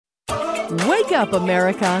Wake up,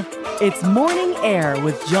 America. It's Morning Air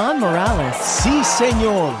with John Morales. Sí,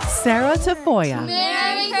 señor. Sarah Tafoya.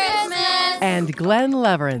 Merry Christmas. And Glenn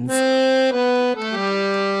Leverins.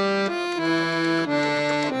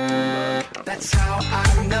 That's how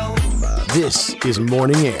I know. This is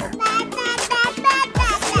Morning Air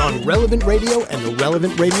on Relevant Radio and the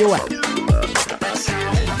Relevant Radio app.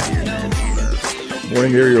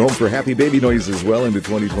 Morning Air, your home for happy baby noises well into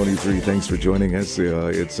 2023. Thanks for joining us.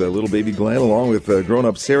 It's little baby Glenn along with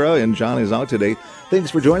grown-up Sarah, and John is out today. Thanks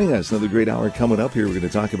for joining us. Another great hour coming up here. We're going to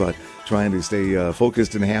talk about trying to stay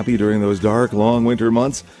focused and happy during those dark, long winter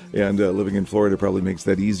months. And living in Florida probably makes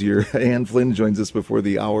that easier. Ann Flynn joins us before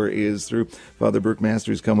the hour is through. Father Burke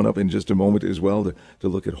Masters coming up in just a moment as well to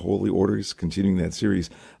look at holy orders, continuing that series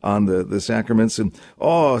on the sacraments. And,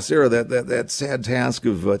 Sarah, that sad task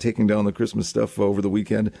of taking down the Christmas stuff over the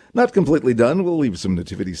weekend, not completely done. We'll leave some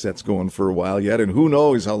nativity sets going for a while yet. And who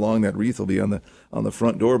knows how long that wreath will be on the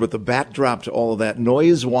front door. But the backdrop to all of that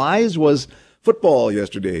noise-wise was football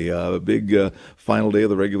yesterday. A big final day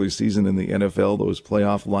of the regular season in the NFL. Those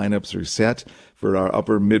playoff lineups are set for our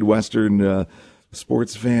upper Midwestern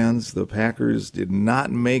sports fans. The Packers did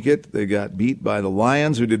not make it. They got beat by the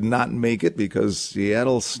Lions, who did not make it because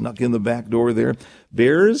Seattle snuck in the back door there.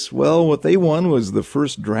 Bears, well, what they won was the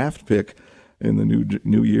first draft pick in the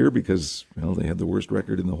new year because, well, they had the worst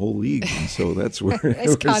record in the whole league. And so that's where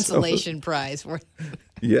it's consolation prize.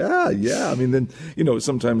 Yeah. I mean, then,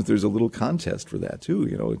 sometimes there's a little contest for that too.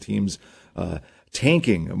 Teams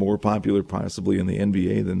tanking, more popular possibly in the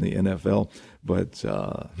NBA than the NFL. But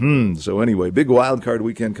so anyway, big wild card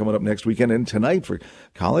weekend coming up next weekend, and tonight for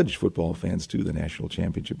college football fans too, the national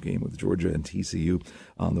championship game with Georgia and TCU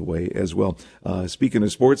on the way as well. Speaking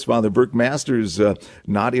of sports, Father Burke Masters,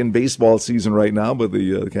 not in baseball season right now, but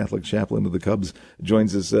the Catholic chaplain of the Cubs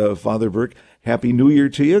joins us. Father Burke, Happy New Year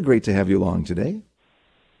to you. Great to have you along today.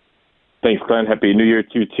 Thanks, Glenn. Happy New Year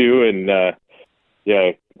to you too, and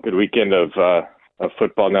good weekend of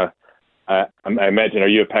football. Now, I imagine, are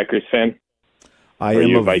you a Packers fan? I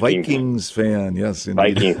am a Vikings fan, yes,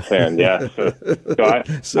 indeed. Vikings fan, yeah.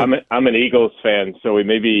 I'm an Eagles fan, so we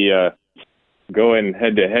may be going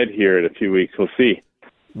head-to-head here in a few weeks. We'll see.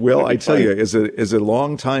 Well, I tell you, as a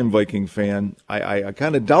long-time Viking fan, I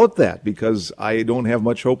kind of doubt that because I don't have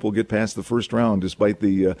much hope we'll get past the first round, despite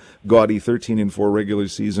the gaudy 13-4 regular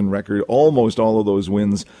season record. Almost all of those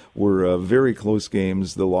wins were very close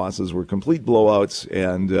games. The losses were complete blowouts,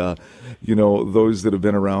 and those that have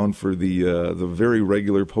been around for the very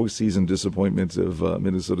regular postseason disappointment of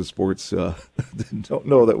Minnesota sports don't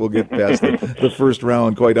know that we'll get past the first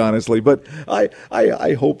round, quite honestly. But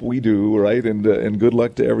I hope we do, right? And good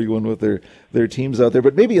luck to everyone with their teams out there.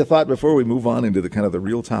 But maybe a thought before we move on into the kind of the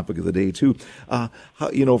real topic of the day too.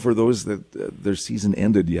 For those that their season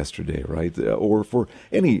ended yesterday, right, or for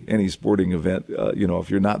any sporting event,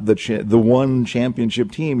 if you're not the one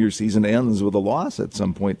championship team, your season ends with a loss at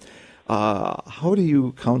some point. How do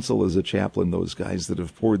you counsel as a chaplain those guys that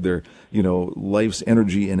have poured their life's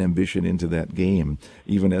energy and ambition into that game,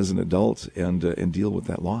 even as an adult, and deal with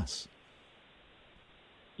that loss?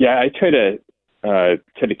 Yeah, I try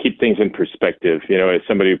to keep things in perspective. As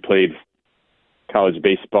somebody who played college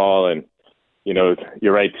baseball, and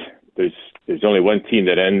you're right. There's only one team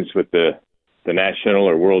that ends with the national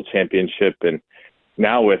or world championship, and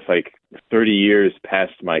now with like 30 years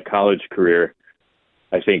past my college career,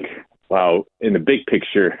 I think, wow, in the big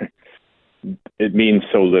picture, it means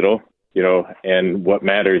so little, and what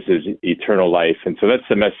matters is eternal life. And so that's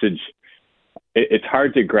the message. It's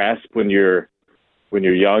hard to grasp when you're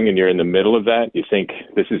young and you're in the middle of that. You think,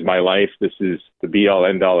 this is my life, this is the be-all,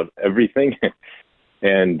 end-all of everything.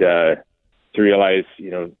 And to realize,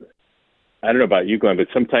 I don't know about you, Glenn, but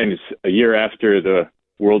sometimes a year after the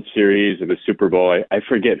World Series or the Super Bowl, I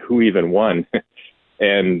forget who even won.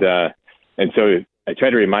 And so I try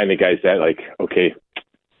to remind the guys that, like, okay,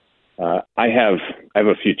 I have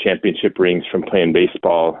a few championship rings from playing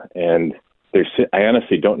baseball, and I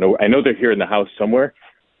honestly don't know. I know they're here in the house somewhere,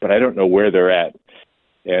 but I don't know where they're at.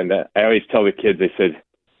 And I always tell the kids, I said,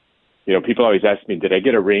 people always ask me, did I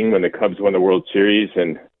get a ring when the Cubs won the World Series?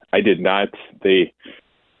 And I did not. They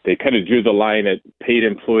kind of drew the line at paid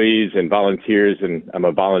employees and volunteers, and I'm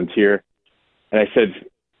a volunteer. And I said,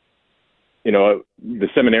 the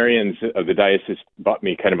seminarians of the diocese bought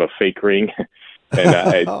me kind of a fake ring, and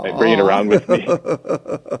I bring it around with me.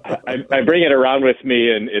 I bring it around with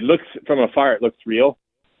me, and it looks, from afar, it looks real.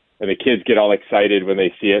 And the kids get all excited when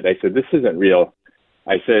they see it. I said, this isn't real.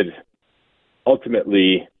 I said,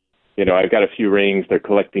 ultimately, I've got a few rings. They're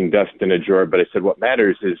collecting dust in a drawer. But I said, what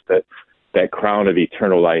matters is that crown of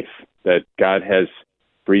eternal life that God has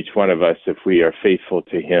for each one of us if we are faithful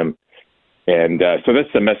to him. And so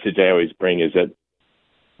that's the message I always bring, is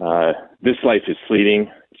that this life is fleeting,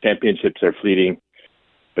 championships are fleeting,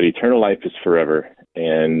 but eternal life is forever.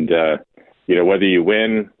 And, whether you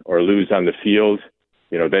win or lose on the field,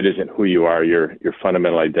 that isn't who you are. Your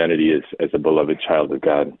fundamental identity is as a beloved child of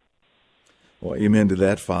God. Well, amen to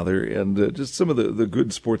that, Father. And just some of the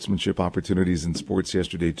good sportsmanship opportunities in sports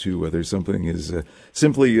yesterday, too, whether something is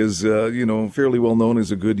simply as, fairly well known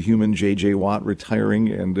as a good human, J.J. Watt retiring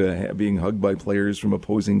and being hugged by players from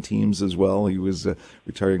opposing teams as well. He was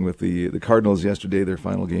retiring with the Cardinals yesterday. Their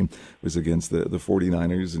final game was against the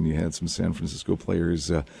 49ers, and you had some San Francisco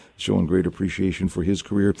players showing great appreciation for his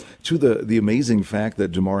career, to the amazing fact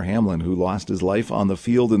that Damar Hamlin, who lost his life on the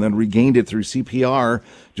field and then regained it through CPR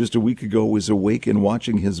just a week ago, was awake and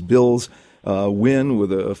watching his Bills win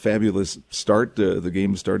with a fabulous start. The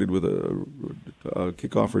game started with a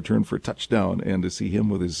kickoff return for a touchdown, and to see him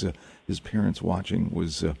with his parents watching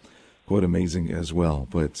was quite amazing as well.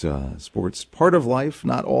 But sports, part of life,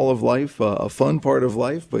 not all of life, a fun part of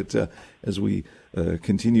life. But as we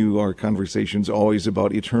continue our conversations always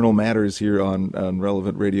about eternal matters here on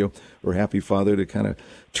Relevant Radio, we're happy, Father, to kind of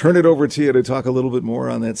turn it over to you to talk a little bit more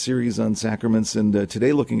on that series on sacraments, and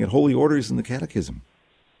today looking at holy orders in the Catechism.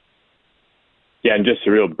 Yeah, and just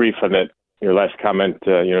a real brief on that, your last comment,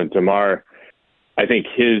 Damar, I think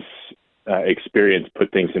his experience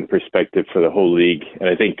put things in perspective for the whole league, and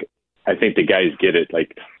I think the guys get it.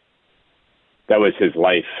 Like, that was his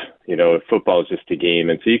life. Football is just a game.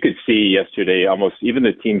 And so you could see yesterday, almost even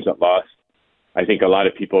the teams that lost, I think a lot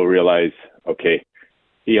of people realize, okay,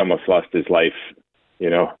 he almost lost his life,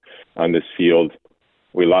 on this field.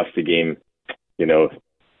 We lost the game,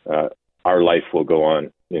 our life will go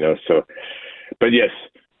on, so, but yes,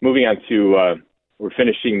 moving on to, we're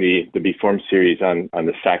finishing the Be Formed series on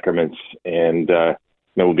the sacraments, and then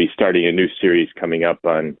we'll be starting a new series coming up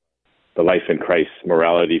on the life in Christ,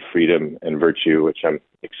 morality, freedom, and virtue, which I'm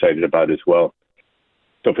excited about as well.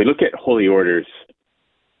 So if we look at holy orders,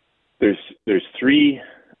 there's three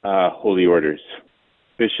holy orders: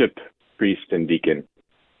 bishop, priest, and deacon.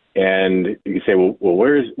 And you can say, well,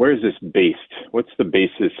 where is this based? What's the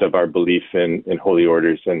basis of our belief in holy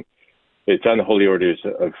orders? And it's on the holy orders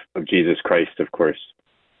of Jesus Christ, of course,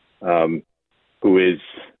 who is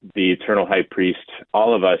the eternal high priest.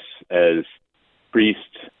 All of us as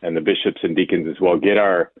priests and the bishops and deacons as well get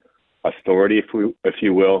our authority, if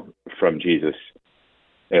you will, from Jesus.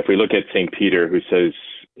 And if we look at St. Peter, who says,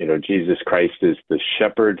 Jesus Christ is the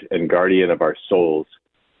shepherd and guardian of our souls,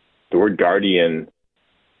 the word guardian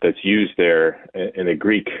that's used there in the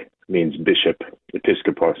Greek means bishop,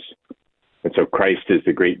 episkopos. And so Christ is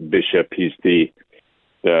the great bishop. He's the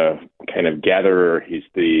kind of gatherer. He's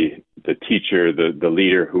the teacher, the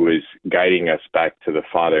leader who is guiding us back to the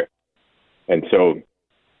Father. And so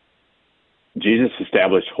Jesus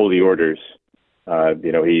established holy orders.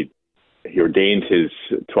 He ordained his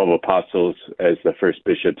 12 apostles as the first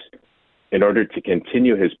bishops in order to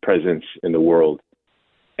continue his presence in the world.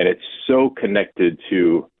 And it's so connected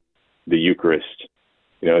to the Eucharist.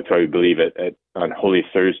 That's why we believe on Holy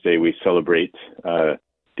Thursday we celebrate the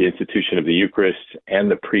institution of the Eucharist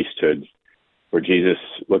and the priesthood, where Jesus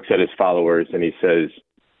looks at his followers and he says,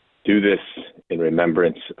 "Do this in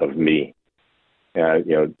remembrance of me."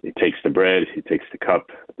 He takes the bread, he takes the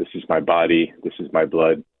cup. This is my body, this is my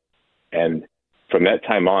blood. And from that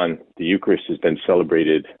time on, the Eucharist has been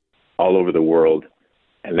celebrated all over the world.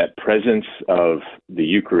 And that presence of the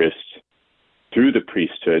Eucharist through the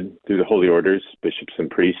priesthood, through the holy orders, bishops and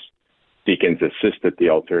priests, deacons assist at the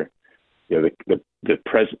altar.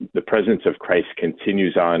 The presence of Christ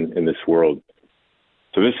continues on in this world.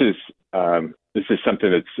 So this is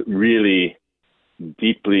something that's really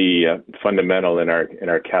deeply fundamental in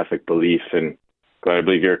our Catholic belief, and God, I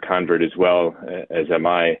believe you're a convert as well, as am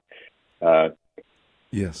I.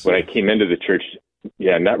 Yes. When I came into the church,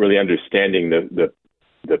 not really understanding the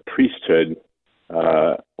priesthood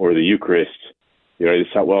or the Eucharist, I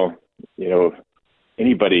just thought, well,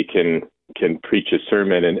 anybody can preach a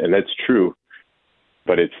sermon, and that's true,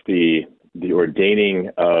 but it's the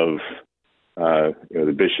ordaining of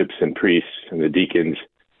the bishops and priests and the deacons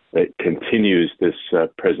that continues this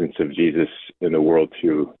presence of Jesus in the world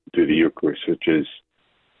through the Eucharist, which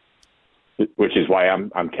is why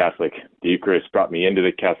I'm Catholic. The Eucharist brought me into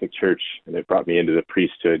the Catholic Church, and it brought me into the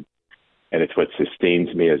priesthood, and it's what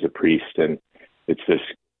sustains me as a priest, and it's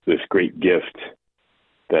this great gift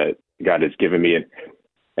that God has given me, and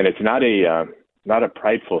it's not a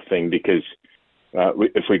prideful thing, because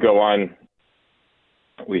if we go on,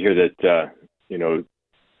 we hear that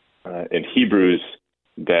in Hebrews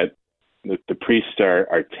that the priests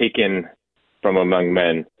are taken from among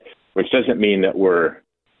men, which doesn't mean that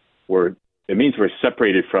it means we're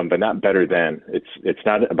separated from, but not better than. It's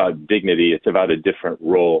not about dignity. It's about a different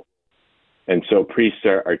role. And so priests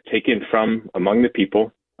are taken from among the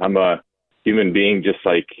people. I'm a human being just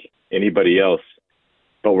like anybody else,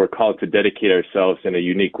 but we're called to dedicate ourselves in a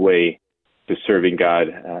unique way to serving God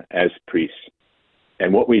as priests.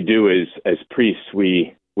 And what we do is, as priests,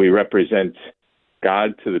 we represent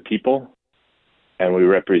God to the people, and we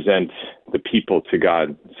represent the people to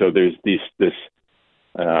God. So there's this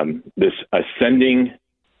ascending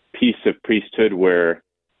piece of priesthood where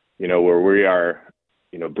we are,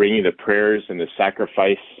 bringing the prayers and the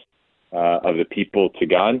sacrifice of the people to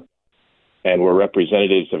God, and we're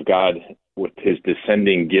representatives of God with His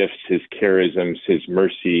descending gifts, His charisms, His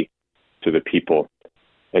mercy to the people.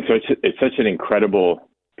 And so it's such an incredible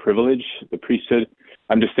privilege, the priesthood.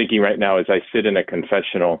 I'm just thinking right now as I sit in a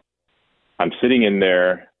confessional, I'm sitting in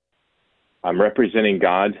there, I'm representing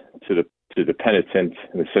God to the penitent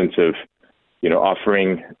in the sense of,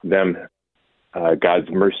 offering them God's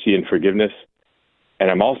mercy and forgiveness. And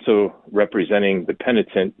I'm also representing the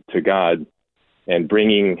penitent to God and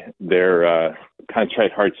bringing their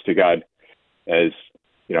contrite hearts to God as,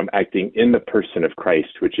 I'm acting in the person of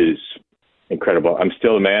Christ, which is incredible. I'm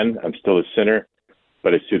still a man, I'm still a sinner,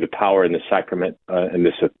 but it's through the power and the sacrament and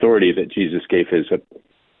this authority that Jesus gave His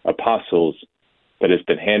apostles that has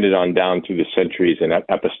been handed on down through the centuries and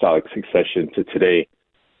apostolic succession to today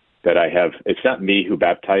that I have. It's not me who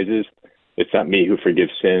baptizes. It's not me who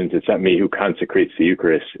forgives sins. It's not me who consecrates the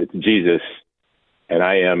Eucharist. It's Jesus. And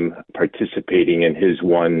I am participating in His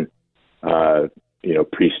one,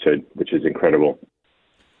 priesthood, which is incredible.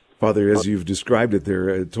 Father, as you've described it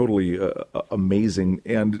there, totally amazing.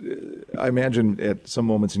 And I imagine at some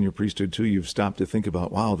moments in your priesthood, too, you've stopped to think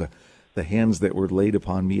about, wow, the hands that were laid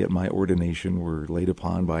upon me at my ordination were laid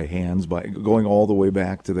upon by hands, by going all the way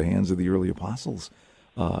back to the hands of the early apostles,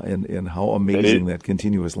 and how amazing that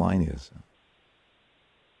continuous line is.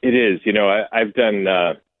 It is. I've done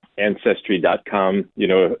Ancestry.com,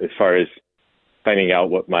 as far as finding out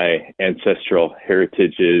what my ancestral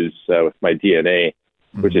heritage is with my DNA,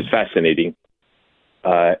 which is fascinating.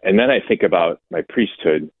 And then I think about my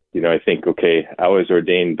priesthood. I think, okay, I was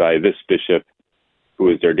ordained by this bishop, who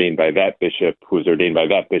was ordained by that bishop, who was ordained by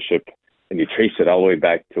that bishop, and you trace it all the way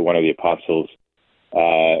back to one of the apostles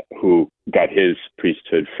who got his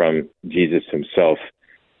priesthood from Jesus himself.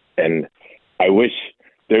 And I wish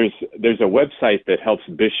there's a website that helps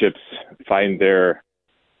bishops find the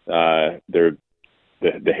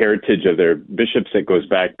heritage of their bishops that goes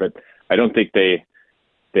back, but I don't think they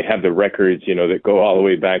have the records, that go all the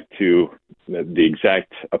way back to the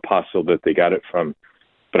exact apostle that they got it from.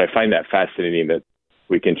 But I find that fascinating that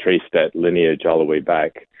we can trace that lineage all the way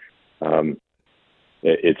back.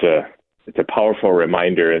 It's a powerful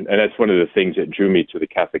reminder, and that's one of the things that drew me to the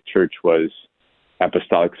Catholic Church was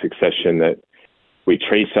apostolic succession, that we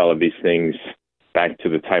trace all of these things back to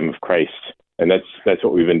the time of Christ. And that's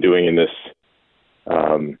what we've been doing in this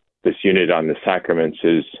unit on the sacraments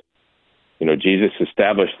is, Jesus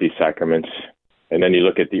established these sacraments. And then you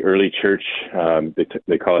look at the early church,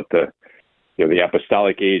 they call it the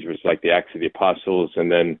apostolic age, which is like the Acts of the Apostles,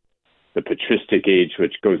 and then the patristic age,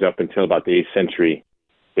 which goes up until about the 8th century.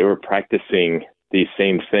 They were practicing these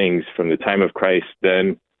same things from the time of Christ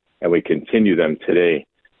then, and we continue them today.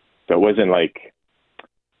 So it wasn't like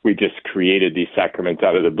we just created these sacraments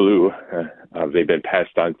out of the blue. They've been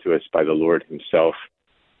passed on to us by the Lord himself.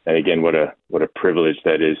 And again, what a privilege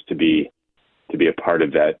that is to be a part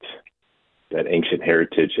of that ancient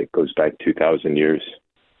heritage that goes back 2,000 years.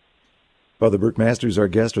 Father Burke Masters, our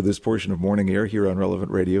guest for this portion of Morning Air here on Relevant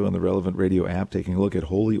Radio and the Relevant Radio app, taking a look at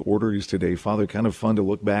holy orders today. Father, kind of fun to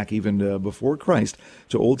look back even before Christ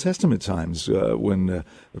to Old Testament times when the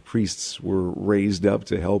priests were raised up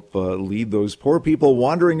to help lead those poor people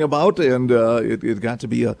wandering about, and it got to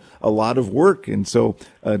be a lot of work, and so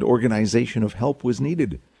an organization of help was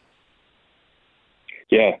needed.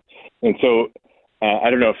 Yeah, and so I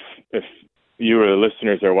don't know if you or the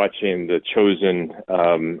listeners are watching The Chosen.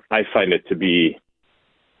 I find it to be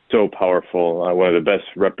so powerful. One of the best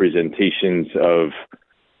representations of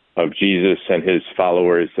Jesus and his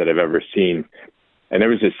followers that I've ever seen. And there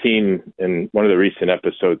was a scene in one of the recent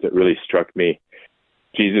episodes that really struck me.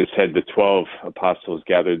 Jesus had the 12 apostles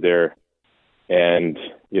gathered there, and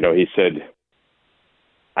he said,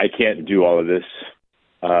 "I can't do all of this.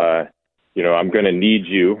 I'm going to need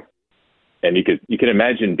you." And you can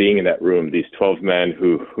imagine being in that room, these 12 men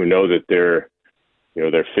who know that they're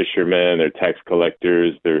fishermen, they're tax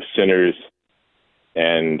collectors, they're sinners,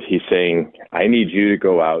 And he's saying, I need you to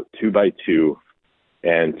go out 2 by 2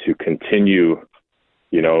 and to continue,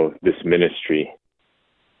 this ministry.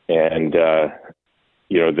 And,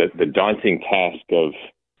 the daunting task of,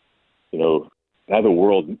 now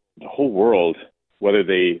the whole world, whether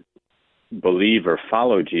they believe or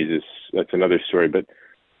follow Jesus, that's another story, but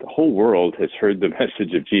the whole world has heard the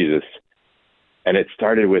message of Jesus. And it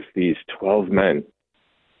started with these 12 men.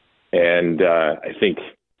 And I think,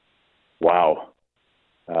 wow,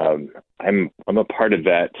 I'm a part of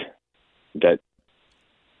that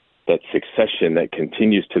succession that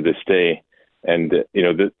continues to this day. And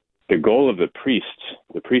the goal of the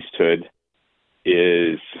priesthood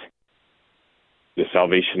is the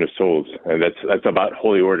salvation of souls, and that's about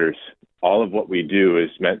holy orders. All of what we do is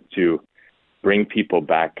meant to bring people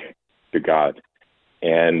back to God.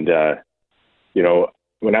 And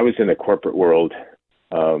when I was in the corporate world,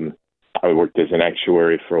 I worked as an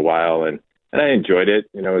actuary for a while, and I enjoyed it.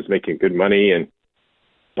 I was making good money,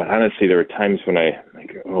 but honestly, there were times when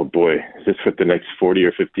oh boy, is this what the next 40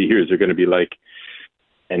 or 50 years are going to be like?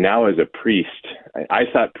 And now as a priest, I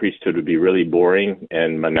thought priesthood would be really boring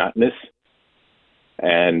and monotonous.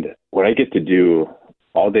 And what I get to do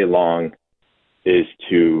all day long is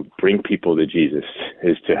to bring people to Jesus,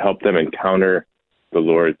 is to help them encounter the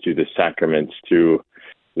Lord through the sacraments, through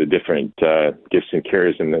the different gifts and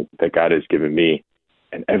charism that God has given me.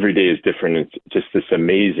 And every day is different. It's just this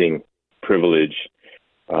amazing privilege,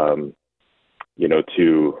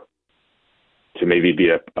 to maybe be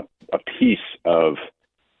a piece of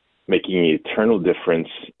making an eternal difference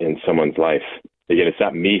in someone's life. Again, it's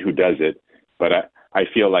not me who does it, but I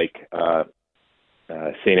feel like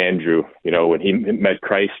St. Andrew, when he met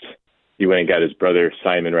Christ, he went and got his brother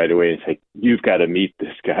Simon right away and said, "You've got to meet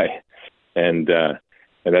this guy." And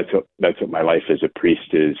that's what my life as a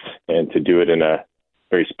priest is. And to do it in a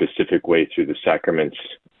very specific way through the sacraments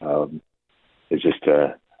is just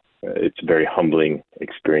it's a very humbling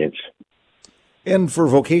experience. And for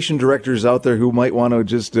vocation directors out there who might want to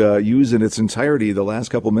just use in its entirety the last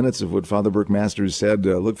couple minutes of what Father Burke Masters said,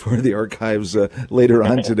 look for the archives later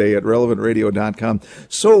on today at relevantradio.com.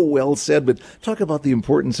 So well said, but talk about the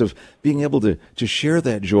importance of being able to share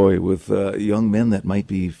that joy with young men that might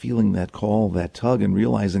be feeling that call, that tug, and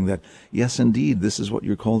realizing that, yes, indeed, this is what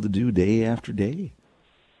you're called to do day after day.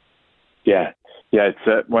 Yeah.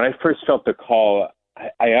 It's when I first felt the call,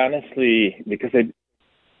 I honestly, because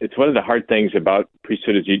it's one of the hard things about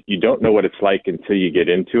priesthood is you don't know what it's like until you get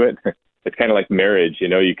into it. It's kind of like marriage,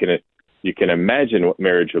 you can imagine what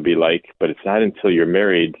marriage will be like, but it's not until you're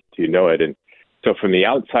married do you know it. And so from the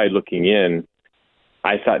outside looking in,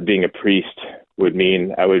 I thought being a priest would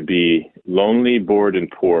mean I would be lonely, bored, and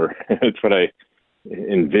poor. That's what I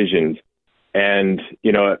envisioned. And,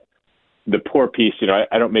 the poor piece,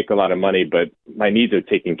 I don't make a lot of money, but my needs are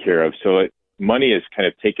taken care of. So money is kind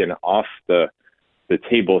of taken off the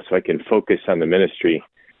table so I can focus on the ministry.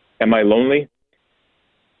 Am I lonely?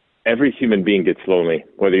 Every human being gets lonely,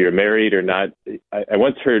 whether you're married or not. I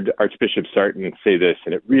once heard Archbishop Sarton say this,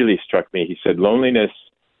 and it really struck me. He said, loneliness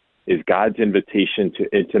is God's invitation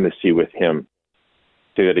to intimacy with him.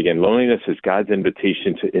 Say that again. Loneliness is God's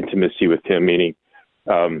invitation to intimacy with him, meaning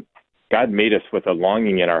God made us with a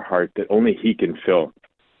longing in our heart that only he can fill.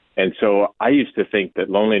 And so I used to think that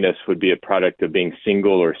loneliness would be a product of being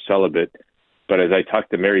single or celibate. But as I talk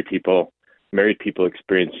to married people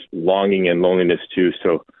experience longing and loneliness too.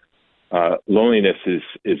 So loneliness is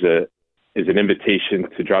an invitation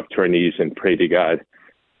to drop to our knees and pray to God.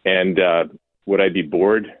 And would I be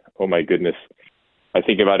bored? Oh my goodness! I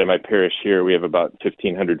think about in my parish here, we have about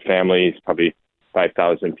 1,500 families, probably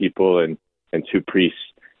 5,000 people, and 2 priests.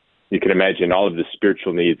 You can imagine all of the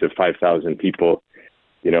spiritual needs of 5,000 people,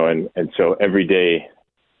 and so every day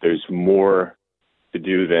there's more to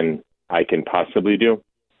do than I can possibly do.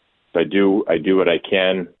 So I do what I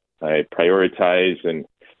can. I prioritize and,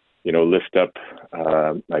 lift up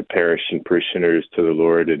my parish and parishioners to the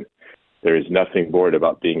Lord. And there is nothing bored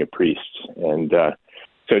about being a priest. And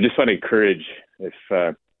so I just want to encourage if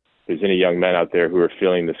there's any young men out there who are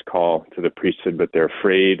feeling this call to the priesthood, but they're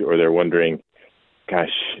afraid or they're wondering, gosh,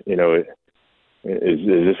 is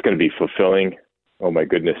this going to be fulfilling? Oh my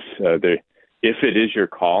goodness. If it is your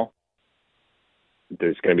call,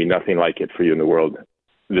 there's going to be nothing like it for you in the world.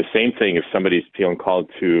 The same thing if somebody's feeling called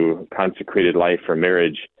to consecrated life or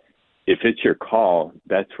marriage, if it's your call,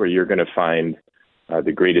 that's where you're going to find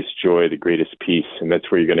the greatest joy, the greatest peace, and that's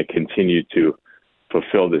where you're going to continue to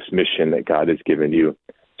fulfill this mission that God has given you.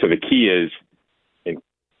 So the key is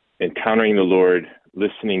encountering the Lord,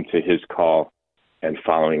 listening to his call, and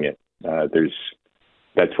following it.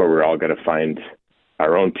 That's where we're all going to find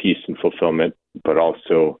our own peace and fulfillment, but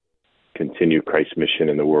also continue Christ's mission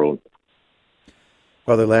in the world.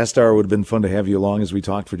 Father, last hour would have been fun to have you along as we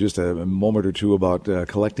talked for just a moment or two about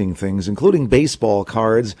collecting things, including baseball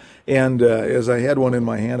cards. And as I had one in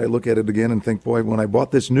my hand, I look at it again and think, boy, when I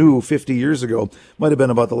bought this new 50 years ago, might have been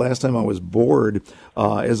about the last time I was bored.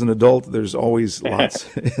 As an adult, there's always lots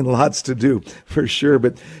and lots to do, for sure.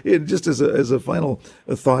 But just as a final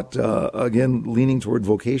thought, again, leaning toward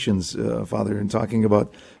vocations, Father, and talking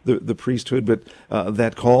about the priesthood, but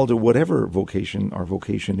that call to whatever vocation our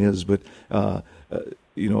vocation is, but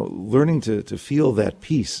learning to feel that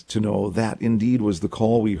peace, to know that indeed was the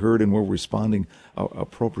call we heard and we're responding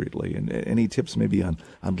appropriately. And any tips maybe on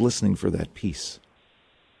listening for that peace?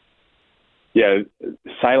 Yeah,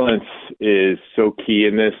 silence is so key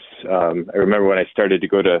in this. I remember when I started to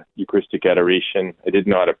go to Eucharistic adoration, I didn't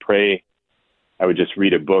know how to pray. I would just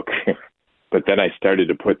read a book, but then I started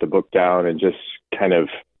to put the book down and just kind of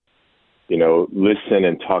listen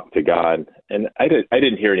and talk to God. And I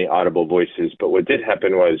didn't hear any audible voices, but what did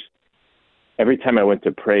happen was every time I went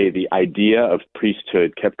to pray, the idea of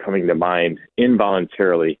priesthood kept coming to mind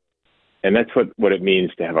involuntarily. And that's what it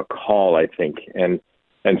means to have a call, I think. And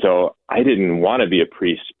so I didn't want to be a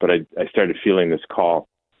priest, but I started feeling this call.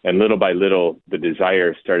 And little by little, the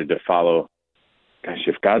desire started to follow. Gosh,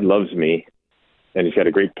 if God loves me and he's got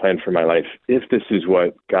a great plan for my life, if this is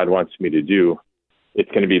what God wants me to do, it's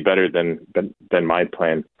going to be better than my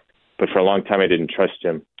plan. But for a long time, I didn't trust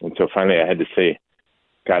him. And so finally I had to say,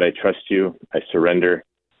 God, I trust you. I surrender.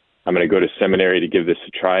 I'm going to go to seminary to give this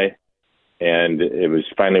a try. And it was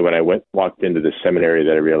finally when I walked into the seminary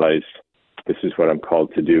that I realized this is what I'm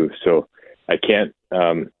called to do. So I can't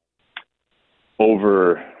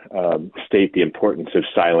overstate the importance of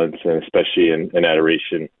silence, and especially in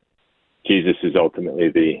adoration. Jesus is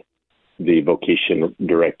ultimately the vocation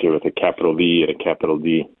director with a capital V and a capital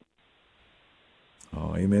D.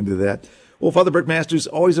 Oh, amen to that. Well, Father Burke Masters,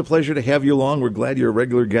 always a pleasure to have you along. We're glad you're a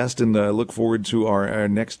regular guest, and look forward to our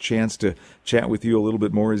next chance to chat with you a little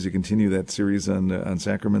bit more as you continue that series on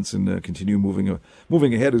sacraments and continue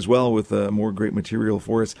moving ahead as well with more great material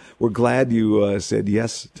for us. We're glad you said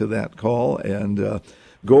yes to that call, and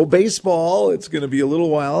go baseball. It's going to be a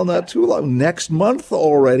little while, not too long. Next month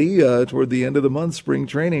already, toward the end of the month, spring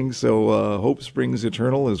training. So hope springs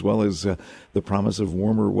eternal, as well as the promise of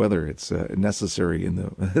warmer weather. It's necessary in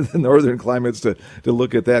the northern climates to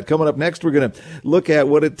look at that. Coming up next, we're going to look at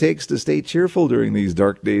what it takes to stay cheerful during these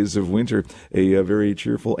dark days of winter. A very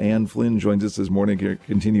cheerful Anne Flynn joins us this morning. Here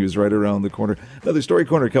continues right around the corner. Another Story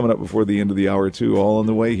Corner coming up before the end of the hour, too, all on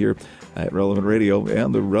the way here at Relevant Radio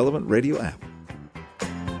and the Relevant Radio app.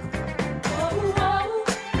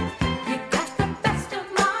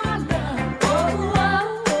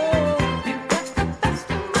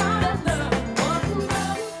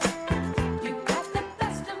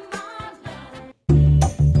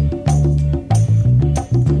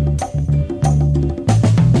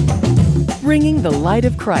 Bringing the light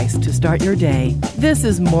of Christ to start your day. This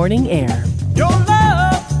is Morning Air. Your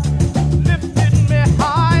love lifted me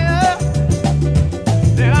higher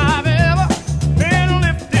than I've ever been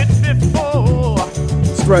lifted before.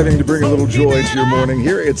 Striving to bring a little joy to your morning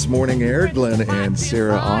here. It's Morning Air. Glenn and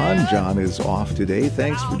Sarah on. John is off today.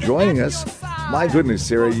 Thanks for joining us. My goodness,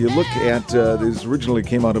 Sarah, you look at this originally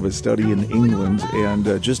came out of a study in England,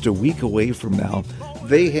 and just a week away from now,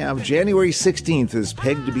 they have January 16th is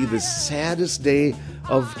pegged to be the saddest day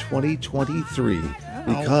of 2023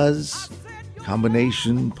 because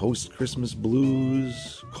combination post-Christmas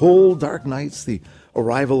blues, cold, dark nights, the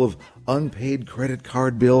arrival of unpaid credit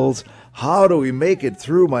card bills. How do we make it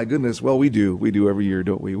through? My goodness. Well, we do. We do every year,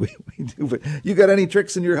 don't we? We do. But you got any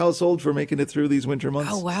tricks in your household for making it through these winter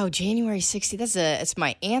months? Oh, wow. January 16th. It's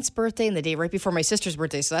my aunt's birthday and the day right before my sister's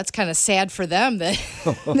birthday. So that's kind of sad for them that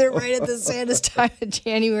they're right at the saddest time of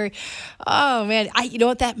January. Oh, man. You know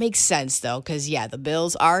what? That makes sense, though, because, yeah, the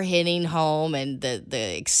bills are hitting home, and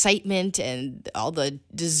the excitement and all the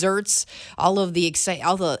desserts, all the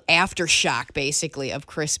aftershock, basically, of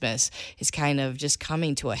Christmas is kind of just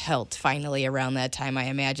coming to a halt finally around that time, I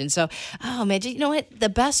imagine. So, oh man, you know what? The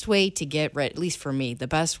best way to get rid, at least for me, the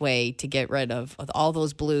best way to get rid of all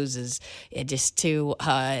those blues is just to,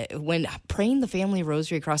 when praying the Family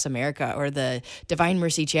Rosary across America or the Divine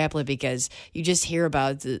Mercy Chaplet, because you just hear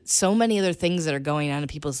about so many other things that are going on in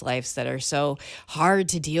people's lives that are so hard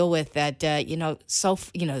to deal with that,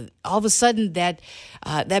 all of a sudden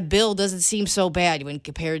that bill doesn't seem so bad when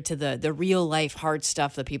compared to the real life hard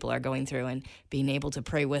stuff that people are going through, and being able to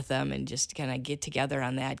pray with them and just kind of get together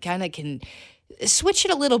on that kind of can switch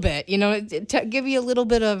it a little bit, give you a little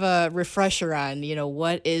bit of a refresher on,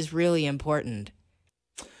 what is really important.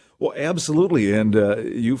 Well, absolutely. And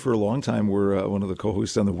you, for a long time, were one of the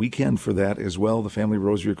co-hosts on the weekend for that as well. The Family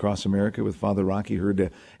Rosary Across America with Father Rocky,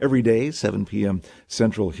 heard every day, 7 p.m.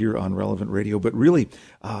 Central here on Relevant Radio. But really,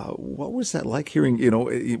 what was that like hearing,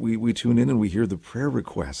 we tune in and we hear the prayer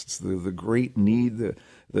requests, the great need,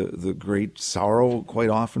 the great sorrow quite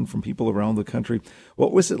often from people around the country.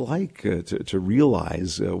 What was it like to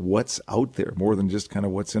realize what's out there more than just kind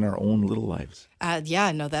of what's in our own little lives?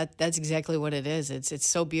 That's exactly what it is. It's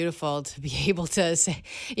so beautiful to be able to say,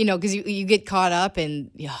 because you get caught up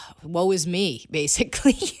in, woe is me,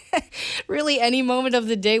 basically. Really, any moment of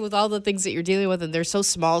the day with all the things that you're dealing with, and they're so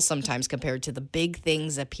small sometimes compared to the big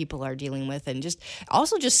things that people are dealing with, and just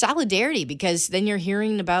solidarity, because then you're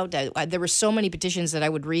hearing about, there were so many petitions that I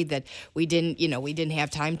would read that we didn't have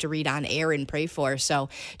time to read on air and pray for. So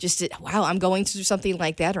I'm going through something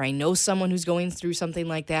like that, or I know someone who's going through something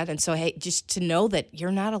like that. And so, hey, just to know that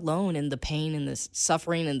you're not alone in the pain and the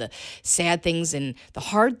suffering and the sad things and the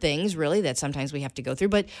hard things, really, that sometimes we have to go through.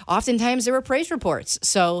 But oftentimes there were praise reports.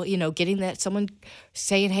 So, getting that, someone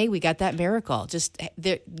saying, hey, we got that miracle. Just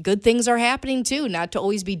good things are happening too, not to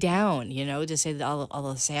always be down, to say that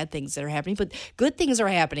all the sad things that are happening, but good things are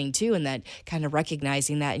happening too. And that kind of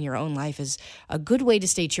recognizing that in your own life is a good way to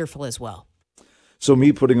stay cheerful as well. So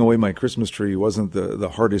me putting away my Christmas tree wasn't the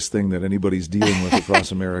hardest thing that anybody's dealing with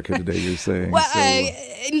across America today, you're saying? Well,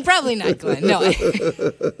 probably not, Glenn. No.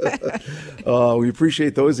 We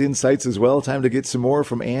appreciate those insights as well. Time to get some more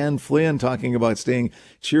from Ann Flynn talking about staying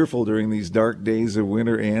cheerful during these dark days of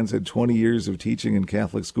winter. Ann's had 20 years of teaching in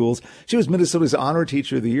Catholic schools. She was Minnesota's Honor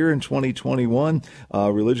Teacher of the Year in 2021,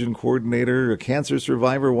 religion coordinator, a cancer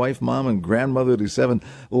survivor, wife, mom, and grandmother to 7.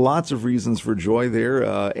 Lots of reasons for joy there.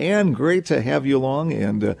 Ann, great to have you along.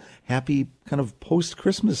 And happy kind of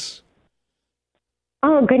post-Christmas.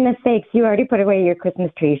 Oh, goodness sakes. You already put away your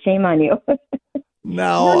Christmas tree. Shame on you.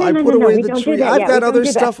 No, I put away the tree. I've got other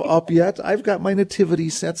stuff up yet. I've got my nativity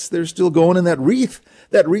sets. They're still going. And that wreath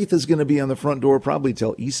is going to be on the front door probably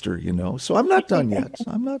till Easter, So I'm not done yet.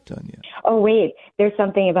 Oh, wait. There's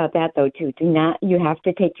something about that, though, too. You have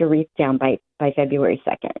to take your wreath down by February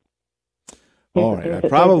 2nd. All right, I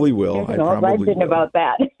probably will. There's an old legend about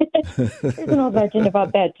that. There's an old legend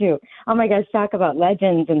about that, too. Oh, my gosh, talk about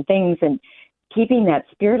legends and things and keeping that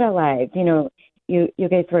spirit alive. You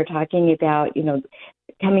guys were talking about,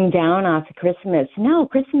 coming down off of Christmas. No,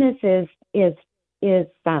 Christmas is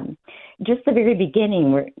just the very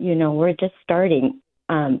beginning. We're just starting.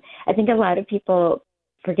 I think a lot of people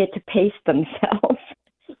forget to pace themselves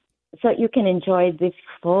so you can enjoy this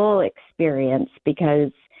full experience,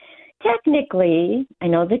 because technically, I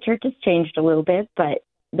know the church has changed a little bit, but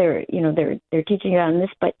they're teaching on this,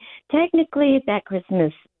 but technically that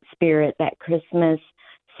Christmas spirit, that Christmas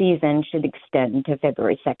season should extend to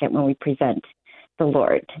February 2nd when we present the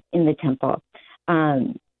Lord in the temple.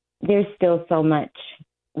 There's still so much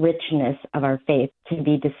richness of our faith to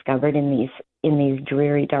be discovered in these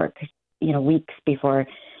dreary, dark, weeks before,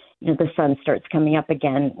 the sun starts coming up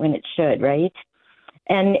again when it should, right?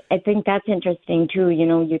 And I think that's interesting, too.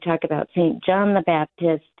 You talk about St. John the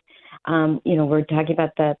Baptist. We're talking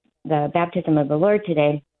about the baptism of the Lord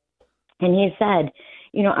today. And he said,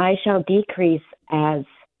 I shall decrease as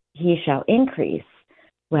he shall increase.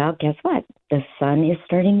 Well, guess what? The sun is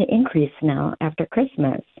starting to increase now after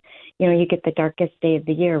Christmas. You get the darkest day of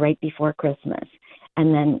the year right before Christmas.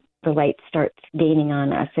 And then the light starts gaining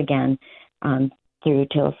on us again through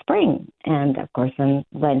till spring, and of course then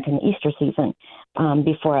Lent and Easter season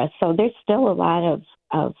before us. So there's still a lot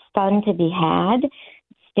of fun to be had.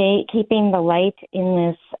 Keeping the light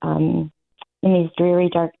in these dreary,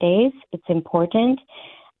 dark days. It's important.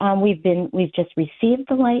 We've just received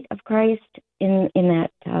the light of Christ in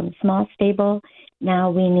that small stable.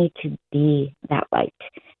 Now we need to be that light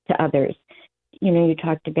to others. You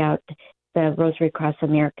talked about the Rosary Across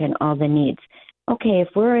America and all the needs. Okay, if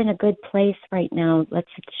we're in a good place right now, let's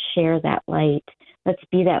share that light. Let's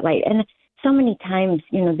be that light. And so many times,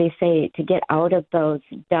 they say to get out of those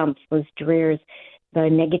dumps, those drears, the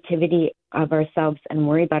negativity of ourselves and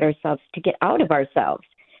worry about ourselves, to get out of ourselves,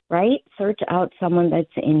 right? Search out someone that's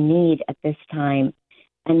in need at this time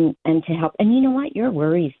and to help. And you know what? Your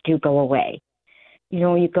worries do go away.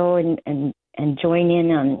 You go and join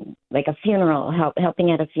in on like a funeral,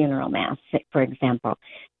 helping at a funeral mass, for example,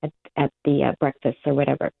 at the breakfast or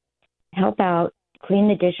whatever. Help out, clean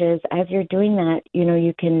the dishes. As you're doing that,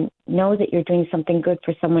 you can know that you're doing something good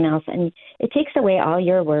for someone else, and it takes away all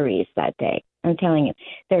your worries that day. I'm telling you,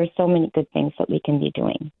 there are so many good things that we can be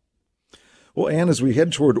doing. Well, Ann, as we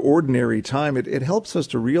head toward ordinary time, it helps us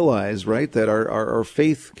to realize, right, that our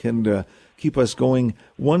faith can keep us going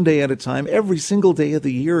one day at a time, every single day of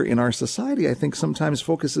the year in our society. I think sometimes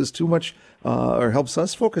focuses too much or helps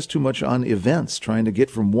us focus too much on events, trying to get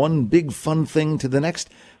from one big fun thing to the next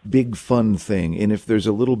big fun thing. And if there's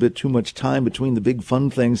a little bit too much time between the big fun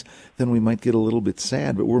things, then we might get a little bit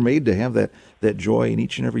sad. But we're made to have that joy in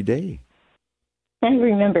each and every day. I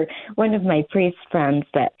remember one of my priest friends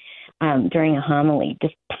that during a homily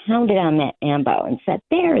just pounded on that ambo and said,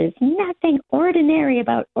 there is nothing ordinary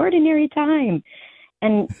about ordinary time.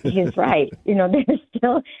 And he's right. There's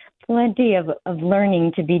still plenty of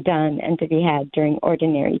learning to be done and to be had during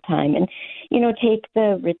ordinary time. And, take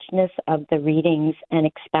the richness of the readings and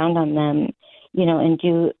expound on them, and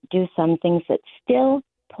do some things that still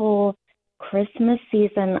pull Christmas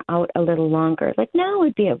season out a little longer. Like now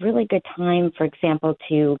would be a really good time, for example,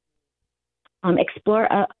 to explore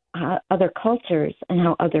other cultures and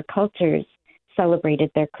how other cultures celebrated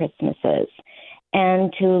their Christmases,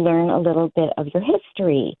 and to learn a little bit of your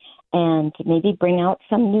history and to maybe bring out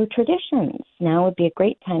some new traditions. Now would be a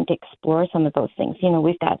great time to explore some of those things.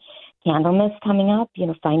 We've got Candlemas coming up,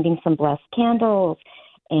 finding some blessed candles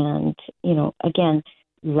and, again,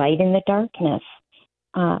 light in the darkness.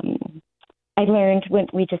 I learned when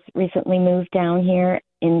we just recently moved down here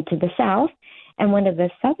into the South, and one of the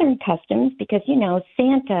Southern customs, because,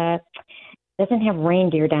 Santa doesn't have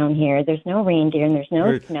reindeer down here. There's no reindeer and there's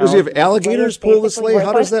no snow. Does he have alligators pull the sleigh?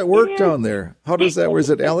 How does that work down there? How does that work? Is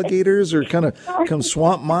it alligators or kind of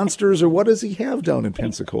swamp monsters, or what does he have down in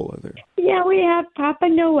Pensacola there? Yeah, we have Papa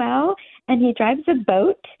Noel, and he drives a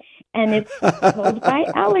boat, and it's pulled by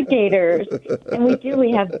alligators. And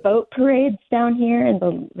we have boat parades down here, and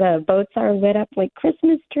the boats are lit up like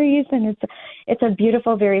Christmas trees, and it's a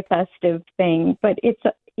beautiful, very festive thing. But it's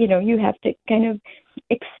you have to kind of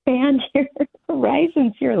expand your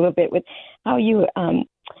horizons here a little bit with how you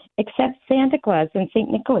accept Santa Claus and St.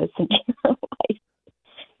 Nicholas into your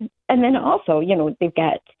life. And then also, they've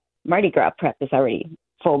got Mardi Gras prep is already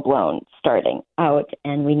full-blown starting out,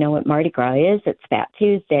 and we know what Mardi Gras is. It's Fat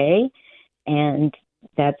Tuesday, and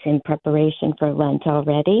that's in preparation for Lent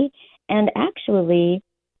already. And actually,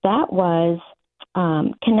 that was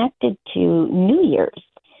connected to New Year's.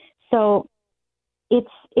 So it's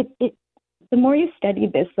the more you study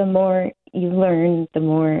this, the more you learn, the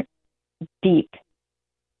more deep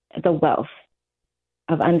the wealth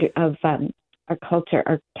of our culture,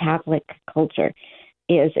 our Catholic culture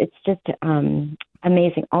is. It's just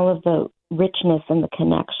amazing, all of the richness and the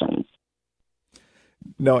connections.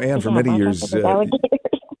 Now, Anne, for many years,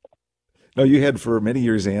 you had for many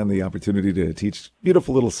years, Anne, the opportunity to teach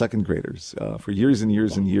beautiful little second graders for years and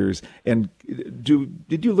years and years. And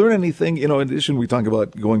did you learn anything? In addition, we talk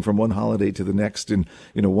about going from one holiday to the next and,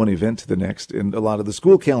 one event to the next. And a lot of the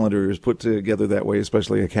school calendar is put together that way,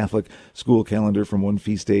 especially a Catholic school calendar from one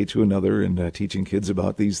feast day to another, and teaching kids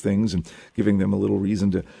about these things and giving them a little reason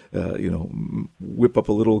to, whip up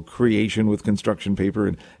a little creation with construction paper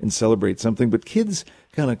and celebrate something. But kids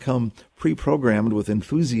kind of come pre-programmed with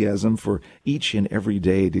enthusiasm for each and every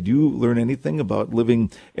day. Did you learn anything about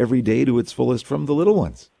living every day to its fullest from the little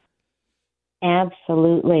ones?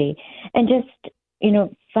 Absolutely. And just,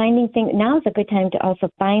 finding things. Now is a good time to also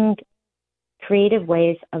find creative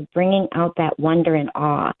ways of bringing out that wonder and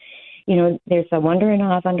awe. There's a wonder and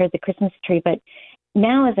awe under the Christmas tree, but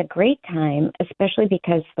now is a great time, especially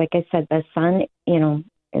because, like I said, the sun,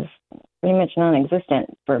 is pretty much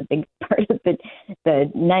non-existent for a big part of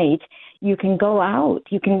the night. You can go out.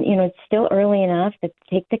 You can, it's still early enough to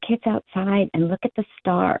take the kids outside and look at the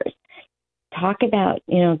stars. Talk about,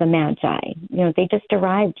 the Magi. They just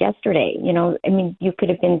arrived yesterday. You could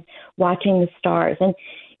have been watching the stars. And,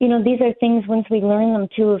 these are things, once we learn them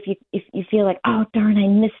too, if you feel like, oh, darn, I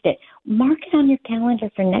missed it, mark it on your calendar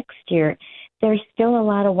for next year. There's still a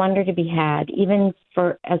lot of wonder to be had, even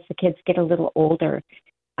as the kids get a little older.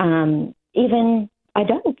 Even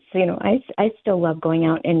adults, I still love going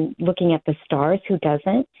out and looking at the stars. Who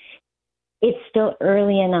doesn't? It's still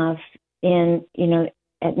early enough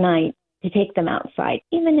at night to take them outside,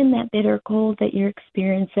 even in that bitter cold that you're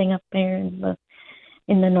experiencing up there in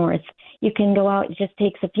the north. You can go out. It just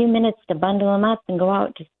takes a few minutes to bundle them up and go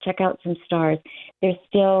out, just check out some stars. There's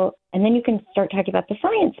still, and then you can start talking about the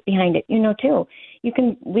science behind it, too.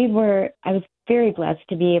 I was very blessed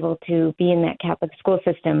to be able to be in that Catholic school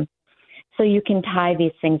system, so you can tie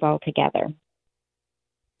these things all together.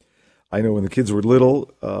 I know when the kids were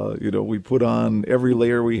little, we put on every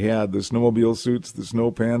layer we had, the snowmobile suits, the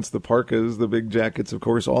snow pants, the parkas, the big jackets, of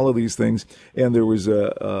course, all of these things. And there was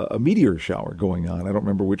a meteor shower going on. I don't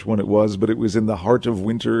remember which one it was, but it was in the heart of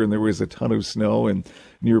winter, and there was a ton of snow. And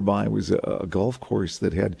nearby was a golf course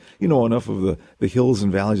that had, enough of the hills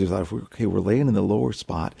and valleys. I thought, okay, we're laying in the lower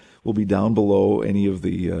spot. We'll be down below any of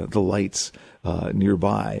the lights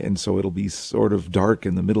nearby, and so it'll be sort of dark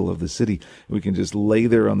in the middle of the city. We can just lay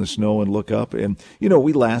there on the snow and look up. And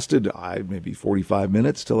we lasted maybe 45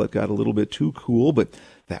 minutes till it got a little bit too cool, but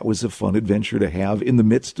that was a fun adventure to have in the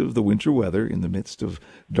midst of the winter weather, in the midst of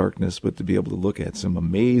darkness, but to be able to look at some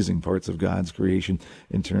amazing parts of God's creation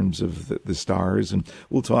in terms of the stars. And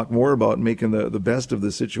we'll talk more about making the best of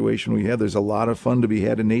the situation we have. There's a lot of fun to be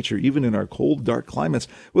had in nature, even in our cold, dark climates.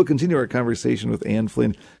 We'll continue our conversation with Ann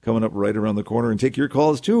Flynn coming up right around the corner and take your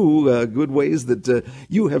calls too. Good ways that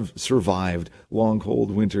you have survived long,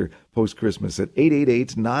 cold winter post-Christmas at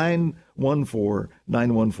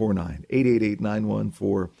 888-914-9149.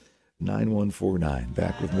 888-914-9149.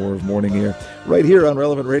 Back with more of Morning Air right here on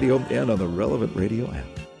Relevant Radio and on the Relevant Radio app.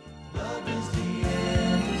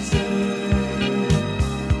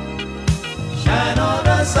 Shine on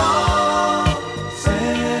us all,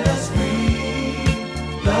 set us free.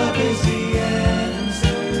 Love is the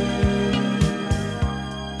answer.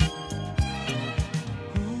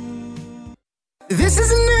 This is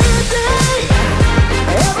a new day.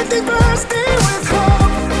 Everything bursting with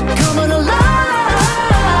hope. Coming alive.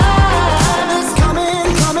 It's coming.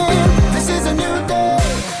 This is a new day.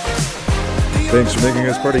 Thanks for making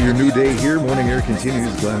us part of your new day here. Morning Air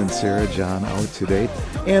continues. Glenn and Sarah, John out today.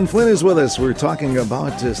 And Flynn is with us. We're talking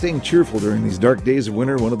about staying cheerful during these dark days of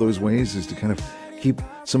winter. One of those ways is to kind of keep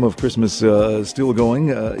some of Christmas still going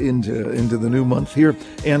into the new month here.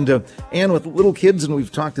 And with little kids, and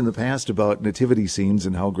we've talked in the past about nativity scenes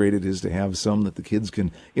and how great it is to have some that the kids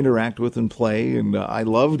can interact with and play. And I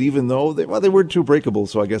loved, even though they weren't too breakable,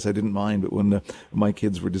 so I guess I didn't mind. But when my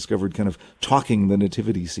kids were discovered kind of talking the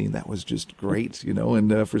nativity scene, that was just great,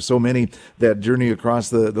 And for so many, that journey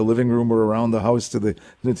across the living room or around the house to the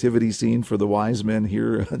nativity scene for the wise men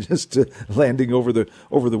here, just landing over the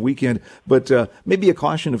weekend. But maybe a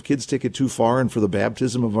caution if kids take it too far, and for the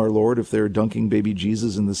baptism of our Lord, if they're dunking baby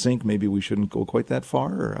Jesus in the sink, maybe we shouldn't go quite that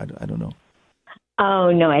far, or I don't know.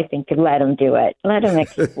 Oh, no, I think let them do it. Let them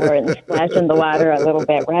explore and splash in the water a little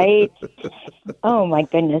bit, right? Oh, my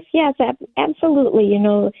goodness. Yes, absolutely.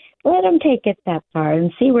 Let them take it that far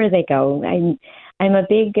and see where they go. I'm a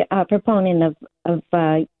big proponent of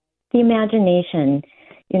the imagination.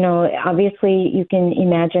 Obviously you can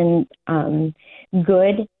imagine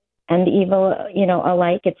good and evil,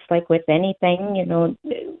 alike. It's like with anything,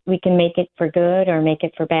 we can make it for good or make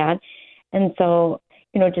it for bad. And so,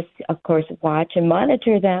 just, of course, watch and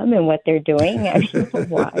monitor them and what they're doing. I mean,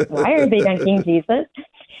 why are they dunking Jesus?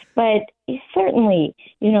 But certainly,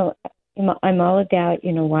 I'm all about,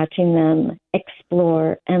 watching them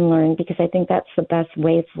explore and learn, because I think that's the best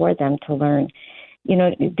way for them to learn.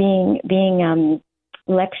 Being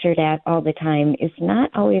lectured at all the time is not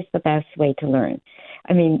always the best way to learn.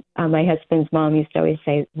 I mean, my husband's mom used to always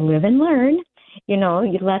say, live and learn. You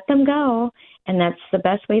let them go, and that's the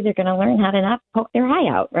best way they're going to learn how to not poke their eye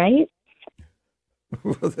out, right?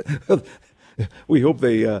 We hope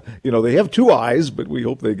they have two eyes, but we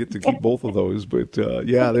hope they get to keep both of those. But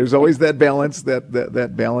there's always that balance,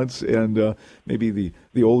 that balance, and maybe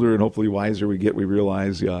the older and hopefully wiser we get, we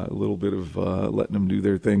realize, a little bit of letting them do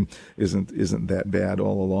their thing isn't that bad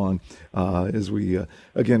all along. As we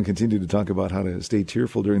again continue to talk about how to stay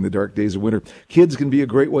cheerful during the dark days of winter, kids can be a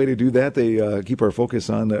great way to do that. They keep our focus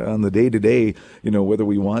on the day to day. Whether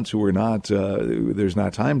we want to or not, there's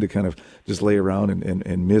not time to kind of just lay around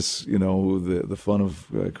and miss the fun of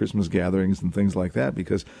Christmas gatherings and things like that,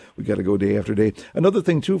 because we got to go day after day. Another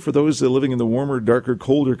thing too, for those living in the warmer, darker,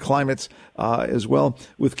 colder climates as well,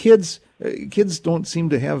 with kids don't seem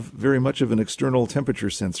to have very much of an external temperature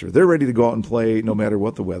sensor. They're ready to go out and play no matter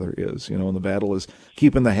what the weather is, and the battle is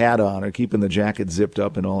keeping the hat on or keeping the jacket zipped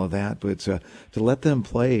up and all of that. But to let them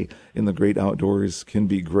play in the great outdoors can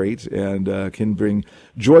be great and can bring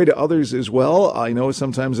joy to others as well. I know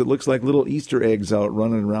sometimes it looks like little Easter eggs out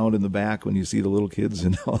running around in the back when you see the little kids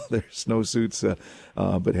in all their snowsuits,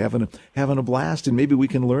 but having a blast. And maybe we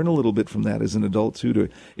can learn a little bit from that as an adult too, to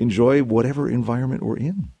enjoy whatever environment we're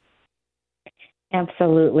in.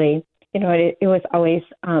 Absolutely. It was always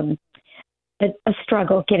a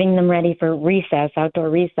struggle getting them ready for recess, outdoor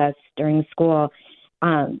recess during school.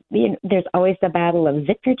 there's always the battle of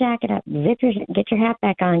zip your jacket up, get your hat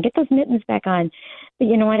back on, get those mittens back on. But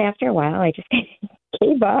you know what? After a while, I just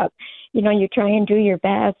gave up. You try and do your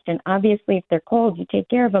best, and obviously, if they're cold, you take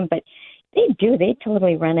care of them. But they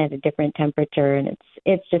totally run at a different temperature, and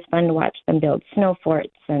it's just fun to watch them build snow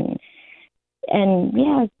forts and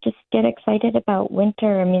yeah, just get excited about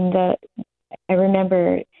winter. I mean, I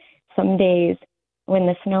remember some days when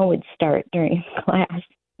the snow would start during class,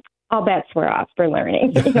 all bets were off for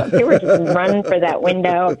learning. They were just running for that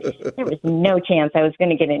window. There was no chance I was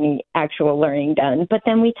going to get any actual learning done. But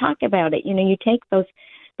then we talk about it. You take those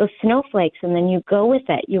snowflakes and then you go with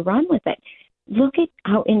it. You run with it. Look at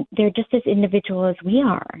how they're just as individual as we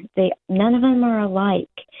are. None of them are alike.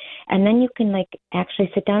 And then you can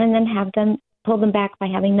actually sit down and then have them pull them back by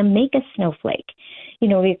having them make a snowflake.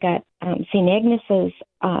 We've got St. Agnes's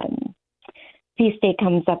feast day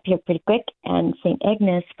comes up here pretty quick, and St.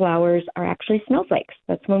 Agnes flowers are actually snowflakes.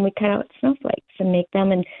 That's when we cut out snowflakes and make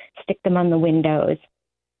them and stick them on the windows.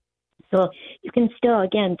 So you can still,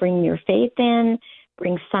 again, bring your faith in,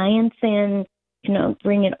 bring science in,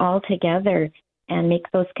 bring it all together and make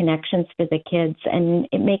those connections for the kids. And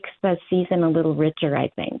it makes the season a little richer, I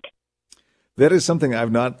think. That is something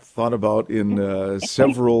I've not thought about in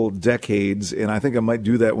several decades, and I think I might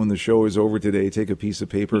do that when the show is over today. Take a piece of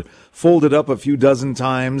paper, fold it up a few dozen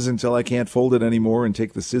times until I can't fold it anymore, and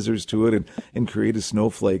take the scissors to it and create a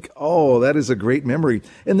snowflake. Oh, that is a great memory.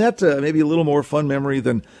 And that maybe a little more fun memory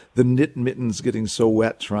than the knit mittens getting so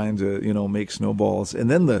wet trying to, make snowballs.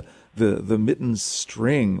 And then the mittens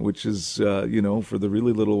string, which is, for the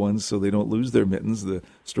really little ones so they don't lose their mittens, the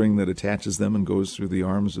string that attaches them and goes through the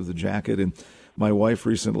arms of the jacket. And my wife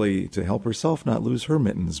recently, to help herself not lose her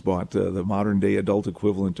mittens, bought the modern-day adult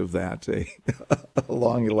equivalent of that, a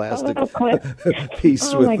long elastic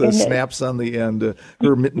piece with the snaps on the end,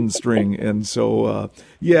 her mitten string. And so,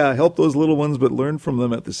 help those little ones, but learn from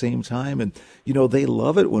them at the same time. And, they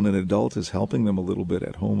love it when an adult is helping them a little bit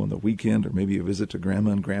at home on the weekend, or maybe a visit to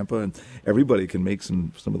grandma and grandpa, and everybody can make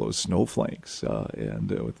some of those snowflakes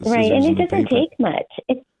with the scissors right, and it doesn't take much.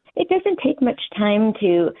 It doesn't take much time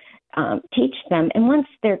to teach them. And once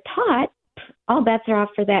they're taught, all bets are off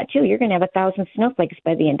for that too. You're going to have 1,000 snowflakes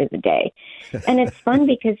by the end of the day. And it's fun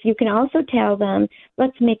because you can also tell them,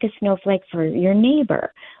 let's make a snowflake for your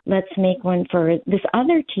neighbor. Let's make one for this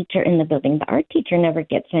other teacher in the building. The art teacher never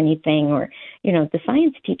gets anything, or, the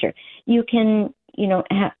science teacher. You can,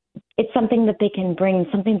 it's something that they can bring,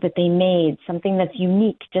 something that they made, something that's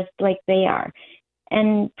unique, just like they are,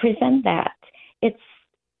 and present that. It's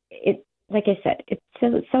like I said, it's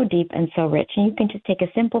so deep and so rich. And you can just take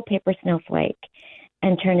a simple paper snowflake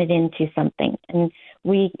and turn it into something. And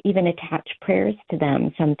we even attach prayers to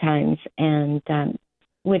them sometimes, and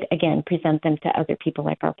would, again, present them to other people,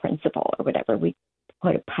 like our principal or whatever. We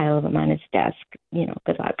put a pile of them on his desk.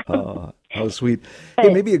 Good luck. How sweet.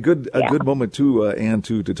 Hey, maybe a good moment too, Ann,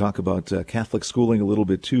 to talk about Catholic schooling a little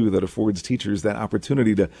bit too, that affords teachers that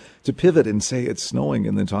opportunity to pivot and say it's snowing,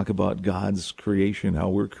 and then talk about God's creation, how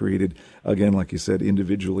we're created, again, like you said,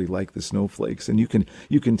 individually, like the snowflakes. And you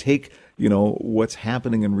can take what's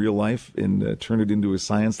happening in real life and turn it into a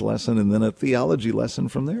science lesson, and then a theology lesson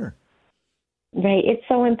from there. Right. It's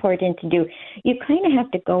so important to do. You kind of have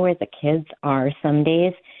to go where the kids are some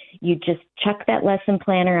days. You just chuck that lesson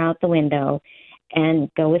planner out the window and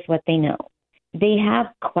go with what they know. They have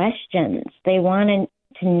questions. They want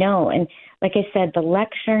to know. And like I said, the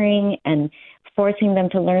lecturing and forcing them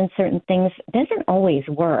to learn certain things doesn't always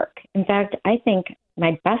work. In fact, I think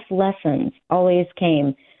my best lessons always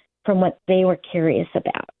came from what they were curious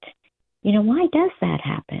about. Why does that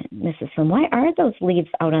happen, Mrs. Flynn? Why are those leaves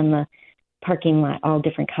out on the parking lot all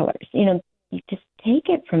different colors? You just take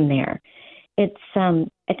it from there. It's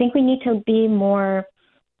I think we need to be more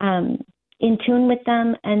in tune with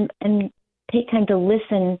them and take time to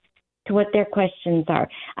listen to what their questions are.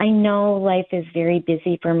 I know life is very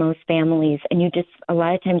busy for most families, and a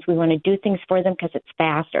lot of times we want to do things for them because it's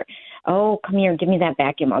faster. Oh, come here, give me that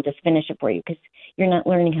vacuum. I'll just finish it for you, because you're not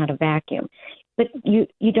learning how to vacuum. But you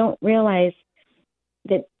don't realize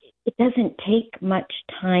that it doesn't take much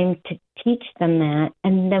time to teach them that.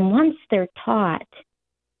 And then once they're taught,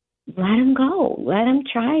 let them go. Let them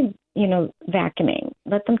try, vacuuming.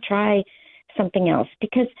 Let them try something else.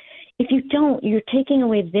 Because if you don't, you're taking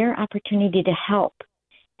away their opportunity to help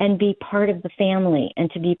and be part of the family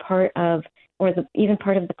and to be part of, even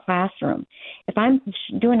part of the classroom. If I'm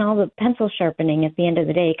doing all the pencil sharpening at the end of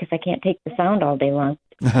the day because I can't take the sound all day long,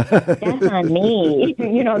 That's on me.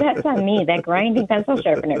 That's on me, that grinding pencil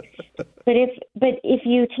sharpener. But if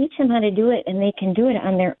you teach them how to do it and they can do it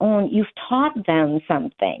on their own, you've taught them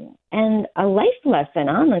something. And a life lesson,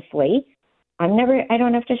 honestly. I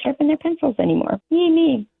don't have to sharpen their pencils anymore. Yay,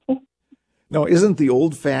 me. Now, isn't the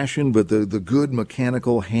old-fashioned but the good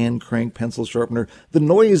mechanical hand crank pencil sharpener, the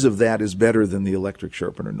noise of that is better than the electric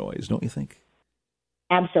sharpener noise, don't you think?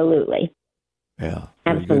 Absolutely. Yeah,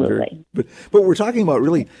 absolutely. But we're talking about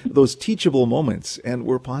really those teachable moments, and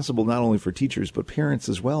where possible, not only for teachers but parents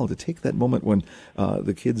as well, to take that moment when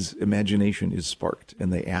the kid's imagination is sparked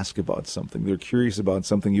and they ask about something, they're curious about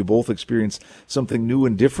something, you both experience something new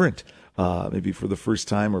and different, maybe for the first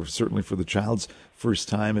time, or certainly for the child's first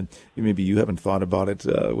time, and maybe you haven't thought about it,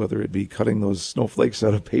 whether it be cutting those snowflakes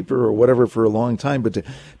out of paper or whatever for a long time, but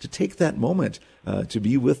to take that moment, to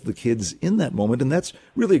be with the kids in that moment. And that's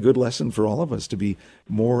really a good lesson for all of us, to be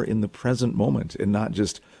more in the present moment and not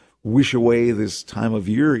just wish away this time of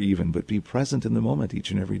year even, but be present in the moment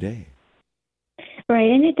each and every day. Right,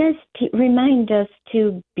 and it does remind us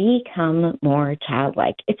to become more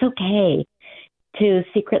childlike. It's okay to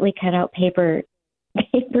secretly cut out paper,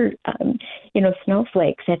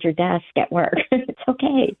 snowflakes at your desk at work. It's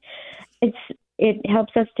okay. It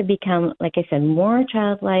helps us to become, like I said, more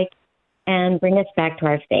childlike and bring us back to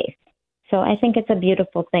our faith. So I think it's a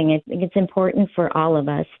beautiful thing. I think it's important for all of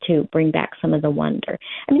us to bring back some of the wonder.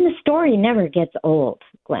 I mean, the story never gets old,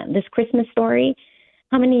 Glenn. This Christmas story,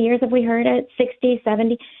 how many years have we heard it? 60,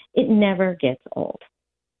 70? It never gets old.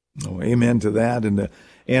 Oh, amen to that. And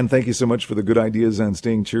Anne, thank you so much for the good ideas on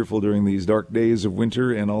staying cheerful during these dark days of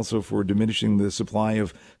winter, and also for diminishing the supply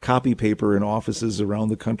of copy paper in offices around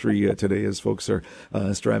the country today, as folks are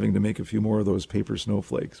striving to make a few more of those paper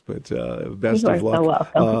snowflakes. But best of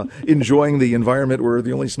luck enjoying the environment where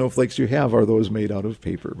the only snowflakes you have are those made out of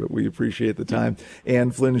paper. But we appreciate the time.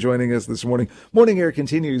 Anne Flynn joining us this morning. Morning Air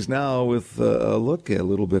continues now with a look a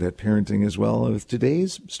little bit at parenting as well, with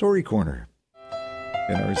today's Story Corner.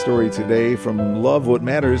 And our story today from Love What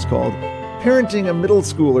Matters, called Parenting a Middle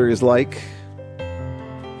Schooler, is like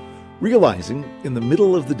realizing in the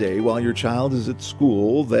middle of the day while your child is at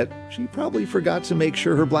school that she probably forgot to make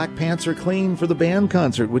sure her black pants are clean for the band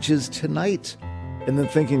concert, which is tonight. And then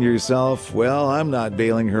thinking to yourself, well, I'm not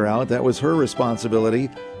bailing her out. That was her responsibility.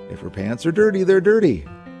 If her pants are dirty, they're dirty.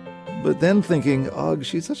 But then thinking, ugh,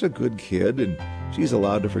 she's such a good kid and she's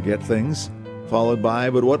allowed to forget things. Followed by,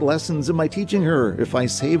 but what lessons am I teaching her if I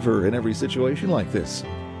save her in every situation like this?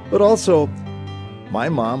 But also, my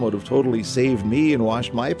mom would have totally saved me and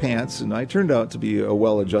washed my pants, and I turned out to be a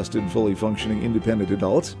well-adjusted, fully functioning, independent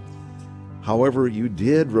adult. However, you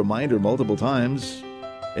did remind her multiple times,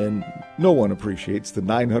 and no one appreciates the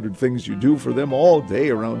 900 things you do for them all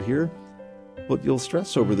day around here. But you'll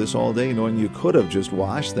stress over this all day, knowing you could have just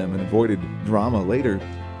washed them and avoided drama later.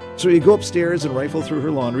 So you go upstairs and rifle through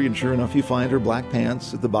her laundry, and sure enough, you find her black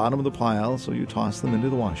pants at the bottom of the pile, so you toss them into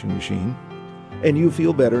the washing machine. And you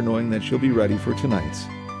feel better knowing that she'll be ready for tonight.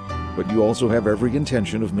 But you also have every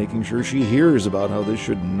intention of making sure she hears about how this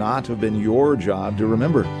should not have been your job to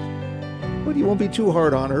remember. But you won't be too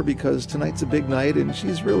hard on her, because tonight's a big night and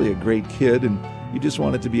she's really a great kid, and you just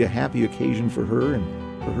want it to be a happy occasion for her,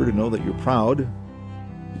 and for her to know that you're proud,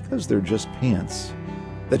 because they're just pants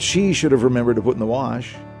that she should have remembered to put in the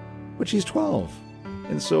wash. But she's 12,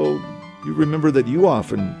 and so you remember that you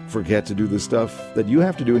often forget to do the stuff that you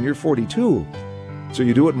have to do, and you're 42. So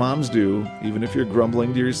you do what moms do, even if you're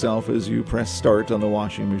grumbling to yourself as you press start on the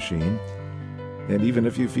washing machine. And even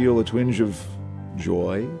if you feel a twinge of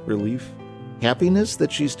joy, relief, happiness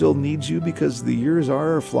that she still needs you, because the years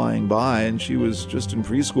are flying by, and she was just in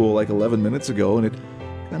preschool like 11 minutes ago, and it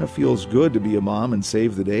kind of feels good to be a mom and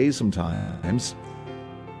save the day sometimes.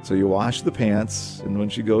 So you wash the pants, and when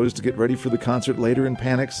she goes to get ready for the concert later in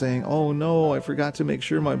panic, saying, oh no, I forgot to make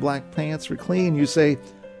sure my black pants were clean, you say,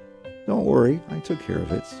 don't worry, I took care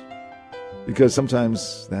of it. Because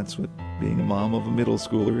sometimes that's what being a mom of a middle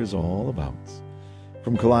schooler is all about.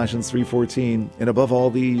 From Colossians 3:14, and above all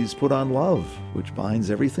these, put on love, which binds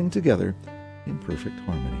everything together in perfect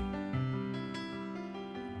harmony.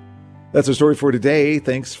 That's our story for today.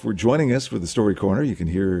 Thanks for joining us for the Story Corner. You can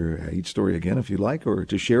hear each story again if you'd like, or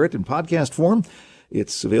to share it in podcast form.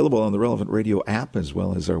 It's available on the Relevant Radio app, as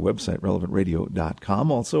well as our website, relevantradio.com.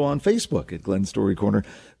 Also on Facebook at Glenn Story Corner.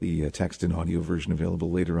 The text and audio version available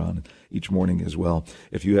later on each morning as well.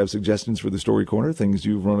 If you have suggestions for the Story Corner, things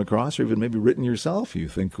you've run across, or even maybe written yourself you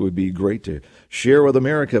think would be great to share with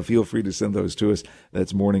America, feel free to send those to us.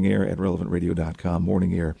 That's Morning Air at relevantradio.com,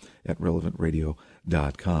 Morning Air at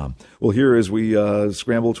relevantradio.com. Well, here as we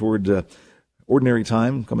scramble toward ordinary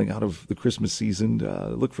time coming out of the Christmas season,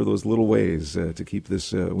 look for those little ways to keep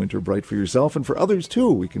this winter bright for yourself and for others too.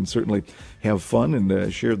 We can certainly have fun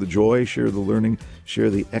and share the joy, share the learning, share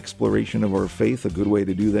the exploration of our faith. A good way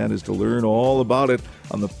to do that is to learn all about it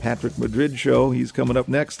on the Patrick Madrid Show. He's coming up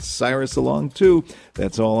next. Cyrus along too.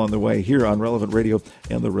 That's all on the way here on Relevant Radio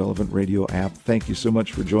and the Relevant Radio app. Thank you so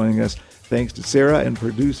much for joining us. Thanks to Sarah and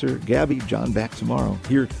producer Gabby. John back tomorrow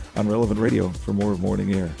here on Relevant Radio for more of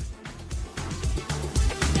Morning Air.